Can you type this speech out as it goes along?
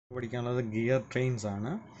പഠിക്കാനുള്ളത് gear trains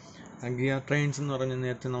ആണ്. Gear trains എന്ന് പറഞ്ഞാൽ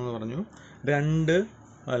നേരത്തെ നമ്മൾ പറഞ്ഞു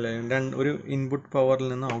ഒരു ഇൻപുട്ട് പവറിൽ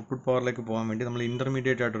നിന്ന് ഔട്ട്പുട്ട് പവറിലേക്ക് പോകാൻ വേണ്ടി നമ്മൾ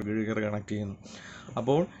ഇൻ്റർമീഡിയറ്റ് ആയിട്ട് ഒരു ഗിയർ കണക്ട് ചെയ്യുന്നു.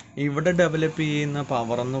 അപ്പോൾ ഇവിടെ ഡെവലപ്പ് ചെയ്യുന്ന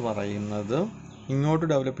പവർ എന്ന് പറയുന്നത് ഇങ്ങോട്ട്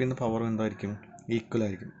ഡെവലപ്പ് ചെയ്യുന്ന പവർ എന്തായിരിക്കും? ഈക്വൽ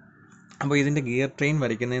ആയിരിക്കും. അപ്പോൾ ഇതിൻ്റെ ഗിയർ ട്രെയിൻ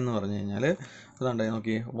വരയ്ക്കുന്നതെന്ന് പറഞ്ഞു കഴിഞ്ഞാൽ അതുണ്ടായി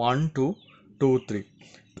നോക്കി 1 2 2 3.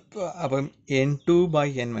 അപ്പം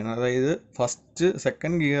N2/N1, അതായത്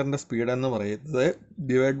സെക്കൻഡ് ഗിയറിൻ്റെ സ്പീഡ് എന്ന് പറയുന്നത്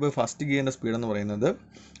ഡിവൈഡ് ബൈ ഫസ്റ്റ് ഗിയറിൻ്റെ സ്പീഡ് എന്ന് പറയുന്നത്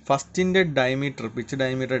ഫസ്റ്റിൻ്റെ diameter pitch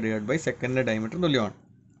diameter divide by സെക്കൻഡിൻ്റെ diameter തുല്യമാണ്.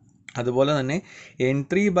 അതുപോലെ തന്നെ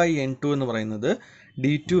N3/N2 എന്ന് പറയുന്നത്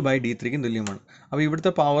D2/D3ക്കും തുല്യമാണ്. അപ്പോൾ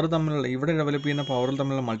ഇവിടുത്തെ പവർ തമ്മിലുള്ള ഇവിടെ ഡെവലപ്പ് ചെയ്യുന്ന പവറിൽ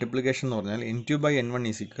തമ്മിലുള്ള മൾട്ടിപ്ലിക്കേഷൻ എന്ന് പറഞ്ഞാൽ N2/N1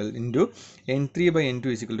 N3/N2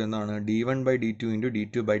 എന്താണ്? D1/D2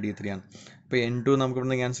 D2/D3 ആണ്. അപ്പോൾ N2 നമുക്ക്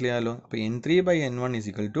ഇവിടുന്ന് ക്യാൻസൽ ചെയ്യാമല്ലോ. അപ്പോൾ N3/N1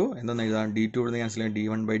 എന്താണെന്ന് എഴുതാം? D2 ഇവിടുന്ന് ക്യാൻസൽ ചെയ്യാം,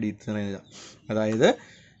 D1/D3 എഴുതാം. അതായത്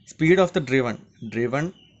സ്പീഡ് ഓഫ് ദ ഡ്രിവൺ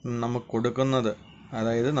നമുക്ക് കൊടുക്കുന്നത്,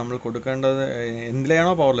 അതായത് നമ്മൾ കൊടുക്കേണ്ടത്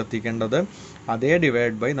എന്തിലാണോ പവറിൽ എത്തിക്കേണ്ടത് അതേ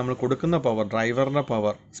ഡിവൈഡ് ബൈ നമ്മൾ കൊടുക്കുന്ന പവർ, ഡ്രൈവറിൻ്റെ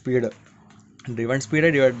power speed, driven speed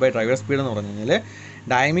divide by driver speed എന്ന് പറഞ്ഞു കഴിഞ്ഞാൽ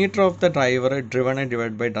diameter of the driver driven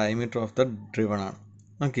divide by diameter of the driven ആണ്.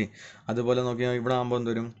 ഓക്കെ, അതുപോലെ നോക്കിയാൽ ഇവിടെ ആകുമ്പോൾ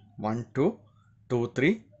എന്തോരും? 1 2 2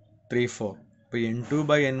 3 3 4. അപ്പോൾ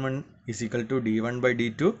N2/N1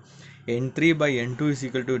 D1/D2, N3/N2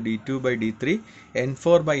 D2/D3,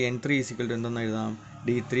 N4/N3 എന്തെന്ന് എഴുതാം?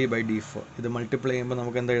 D3/D4. ഇത് മൾട്ടിപ്ലൈ ചെയ്യുമ്പോൾ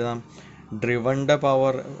നമുക്ക് എന്താ എഴുതാം? ഡ്രിവൻ്റെ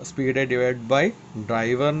പവർ സ്പീഡ് ഡിവൈഡ് ബൈ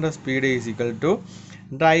ഡ്രൈവറിൻ്റെ സ്പീഡ്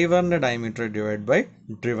ഡ്രൈവറിൻ്റെ ഡയമീറ്റർ ഡിവൈഡ് ബൈ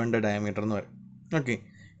ഡ്രിവൻ്റെ ഡയമീറ്റർ എന്ന് പറയും. ഓക്കെ,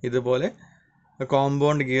 ഇതുപോലെ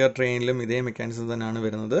കോമ്പൗണ്ട് ഗിയർ ട്രെയിനിലും ഇതേ മെക്കാനിസം തന്നെയാണ്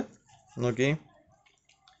വരുന്നത്. നോക്കി,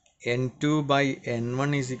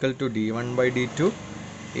 N2/N1 D1/D2,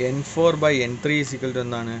 N4/N3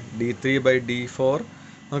 എന്താണ്? D3/D4.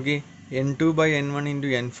 നോക്കി, N2/N1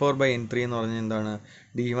 N4/N3 എന്ന് പറഞ്ഞാൽ എന്താണ്?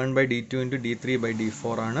 D1/D2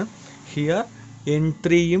 D3/D4 ആണ്. ഹിയർ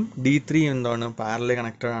N3യും D3യും എന്താണ്? പാരലൽ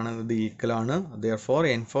കണക്റ്റഡ് ആണ്, ഇത് ഈക്വൽ ആണ്. therefore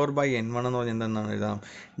N4/N1 എന്ന് പറഞ്ഞാൽ എന്താണ് എഴുതാം?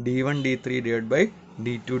 D1/D3 ഡിവൈഡ് ബൈ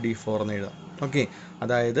D2/D4 എന്ന് എഴുതാം. ഓക്കെ,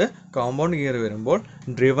 അതായത് കോമ്പൗണ്ട് ഗിയർ വരുമ്പോൾ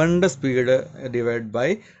ഡ്രിവൻ്റെ സ്പീഡ് ഡിവൈഡ് ബൈ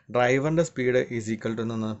ഡ്രൈവറിൻ്റെ സ്പീഡ്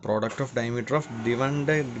എന്താണ്? Product of diameter of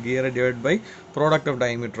ഡ്രിവൻ്റെ gear divide by product of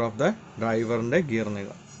diameter of the ഡ്രൈവറിൻ്റെ ഗിയർ എന്ന്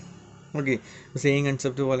എഴുതാം. ഓക്കെ, സെയിം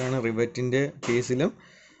കൺസെപ്റ്റ് പോലെയാണ് റിവറ്റിൻ്റെ കേസിലും.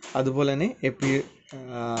 അതുപോലെ തന്നെ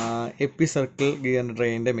എപ്പി സർക്കിൾ ഗിയർ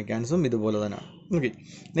ഡ്രൈവിൻ്റെ മെക്കാനിസം ഇതുപോലെ തന്നെയാണ്. ഓക്കെ,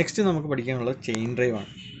 നെക്സ്റ്റ് നമുക്ക് പഠിക്കാനുള്ളത് ചെയിൻ ഡ്രൈവ് ആണ്.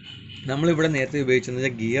 നമ്മളിവിടെ നേരത്തെ ഉപയോഗിച്ചത്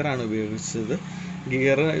ഗിയറാണ് ഉപയോഗിച്ചത്.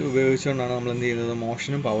 ഗിയർ ഉപയോഗിച്ചുകൊണ്ടാണ് നമ്മൾ എന്ത് ചെയ്യുന്നത്?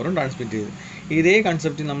 മോഷനും പവറും ട്രാൻസ്മിറ്റ് ചെയ്തത്. ഇതേ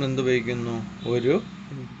കൺസെപ്റ്റിൽ നമ്മൾ എന്ത് ഉപയോഗിക്കുന്നു?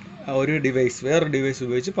 ഒരു ഡിവൈസ്, വേറൊരു ഡിവൈസ്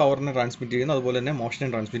ഉപയോഗിച്ച് പവറിനെ ട്രാൻസ്മിറ്റ് ചെയ്യുന്നു, അതുപോലെ തന്നെ മോഷനെ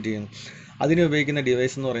ട്രാൻസ്മിറ്റ് ചെയ്യുന്നു. അതിന് ഉപയോഗിക്കുന്ന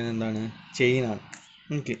ഡിവൈസ് എന്ന് പറയുന്നത് എന്താണ്? ചെയിനാണ്.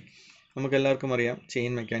 ഓക്കെ, നമുക്കെല്ലാവർക്കും അറിയാം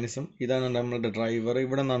ചെയിൻ മെക്കാനിസം. ഇതാണ് നമ്മളുടെ ഡ്രൈവർ.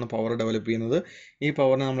 ഇവിടെ നിന്നാണ് പവർ ഡെവലപ്പ് ചെയ്യുന്നത്. ഈ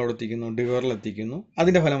പവറിനെ നമ്മൾ എവിടെ എത്തിക്കുന്നു? ഡിവറിൽ എത്തിക്കുന്നു.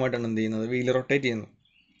 അതിൻ്റെ ഫലമായിട്ടാണ് എന്ത് ചെയ്യുന്നത്? വീല് റൊട്ടേറ്റ് ചെയ്യുന്നത്.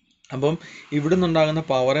 അപ്പം ഇവിടെ നിന്നുണ്ടാകുന്ന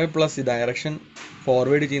പവർ പ്ലസ് ഡയറക്ഷൻ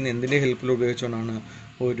ഫോർവേഡ് ചെയ്യുന്ന എന്തിൻ്റെ ഹെൽപ്പിൽ ഉപയോഗിച്ചുകൊണ്ടാണ്?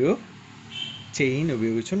 ഒരു ചെയിൻ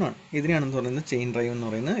ഉപയോഗിച്ചുകൊണ്ടാണ്. ഇതിനെയാണെന്ന് പറയുന്നത് ചെയിൻ ഡ്രൈവ് എന്ന്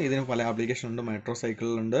പറയുന്നത്. ഇതിന് പല ആപ്ലിക്കേഷൻ ഉണ്ട്. മെട്രോ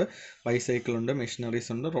സൈക്കിളിലുണ്ട്, ബൈസൈക്കിളുണ്ട്, മെഷീനറീസ്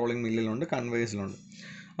ഉണ്ട്, റോളിംഗ് മില്ലിലുണ്ട്, കൺവേഴ്സിലുണ്ട്.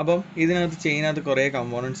 അപ്പം ഇതിനകത്ത് ചെയിനകത്ത് കുറേ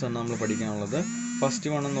കമ്പോണൻസ് ആണ് നമ്മൾ പഠിക്കാനുള്ളത്. ഫസ്റ്റ്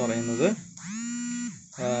വൺ എന്ന് പറയുന്നത്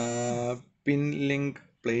പിൻ link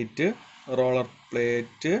plate, roller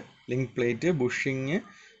plate, link plate, ബുഷിങ്,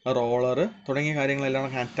 roller തുടങ്ങിയ കാര്യങ്ങളെല്ലാം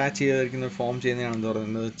അറ്റാച്ച് ചെയ്തിരിക്കുന്ന ഫോം ചെയ്യുന്നതാണ് എന്ത്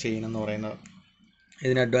പറയുന്നത്? ചെയിൻ എന്ന് പറയുന്നത്.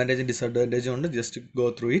 ഇതിന് അഡ്വാൻറ്റേജും ഡിസഡ്വാൻറ്റേജും ഉണ്ട്. Just go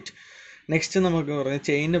through it. Next നമുക്ക് പറയുന്നത്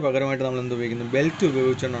ചെയിനിന് പകരമായിട്ട് നമ്മൾ എന്ത് ഉപയോഗിക്കുന്നു? ബെൽറ്റ്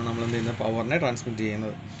ഉപയോഗിച്ചുകൊണ്ടാണ് നമ്മൾ എന്ത് ചെയ്യുന്നത്? പവറിനെ ട്രാൻസ്മിറ്റ്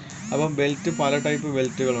ചെയ്യുന്നത്. അപ്പം ബെൽറ്റ് പല type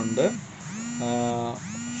ബെൽറ്റുകളുണ്ട്.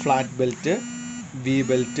 Flat belt, V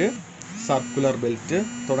belt, circular belt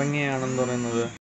തുടങ്ങിയാണെന്ന് പറയുന്നത്